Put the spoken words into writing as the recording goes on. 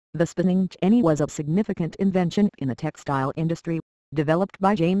The spinning jenny was a significant invention in the textile industry, developed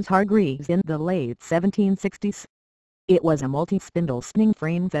by James Hargreaves in the late 1760s. It was a multi-spindle spinning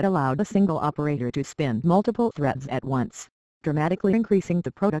frame that allowed a single operator to spin multiple threads at once, dramatically increasing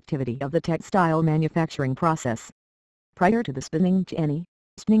the productivity of the textile manufacturing process. Prior to the spinning jenny,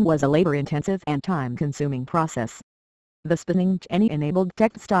 spinning was a labor-intensive and time-consuming process. The spinning jenny enabled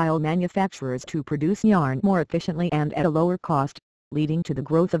textile manufacturers to produce yarn more efficiently and at a lower cost, leading to the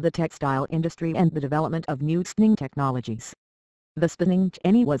growth of the textile industry and the development of new spinning technologies. The spinning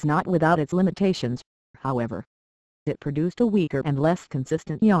jenny was not without its limitations, however. It produced a weaker and less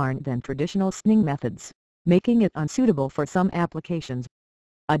consistent yarn than traditional spinning methods, making it unsuitable for some applications.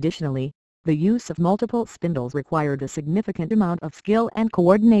 Additionally, the use of multiple spindles required a significant amount of skill and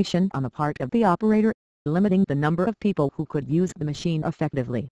coordination on the part of the operator, limiting the number of people who could use the machine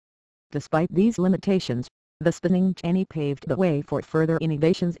effectively. Despite these limitations, the spinning jenny paved the way for further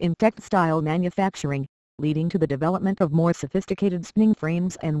innovations in textile manufacturing, leading to the development of more sophisticated spinning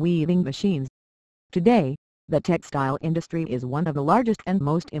frames and weaving machines. Today, the textile industry is one of the largest and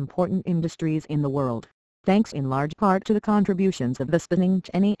most important industries in the world, thanks in large part to the contributions of the spinning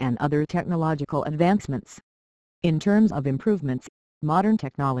jenny and other technological advancements. In terms of improvements, modern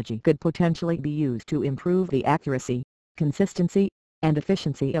technology could potentially be used to improve the accuracy, consistency, and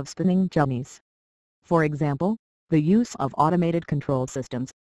efficiency of spinning jennies. For example, the use of automated control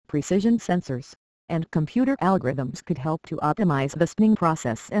systems, precision sensors, and computer algorithms could help to optimize the spinning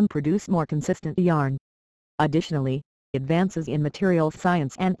process and produce more consistent yarn. Additionally, advances in material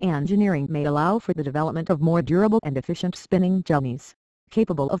science and engineering may allow for the development of more durable and efficient spinning jennies,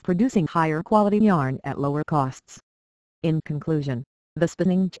 capable of producing higher quality yarn at lower costs. In conclusion, the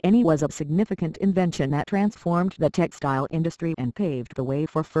spinning jenny was a significant invention that transformed the textile industry and paved the way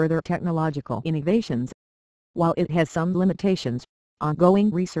for further technological innovations. While it has some limitations,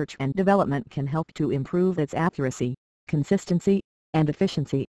 ongoing research and development can help to improve its accuracy, consistency, and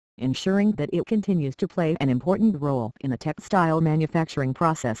efficiency, ensuring that it continues to play an important role in the textile manufacturing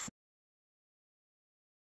process.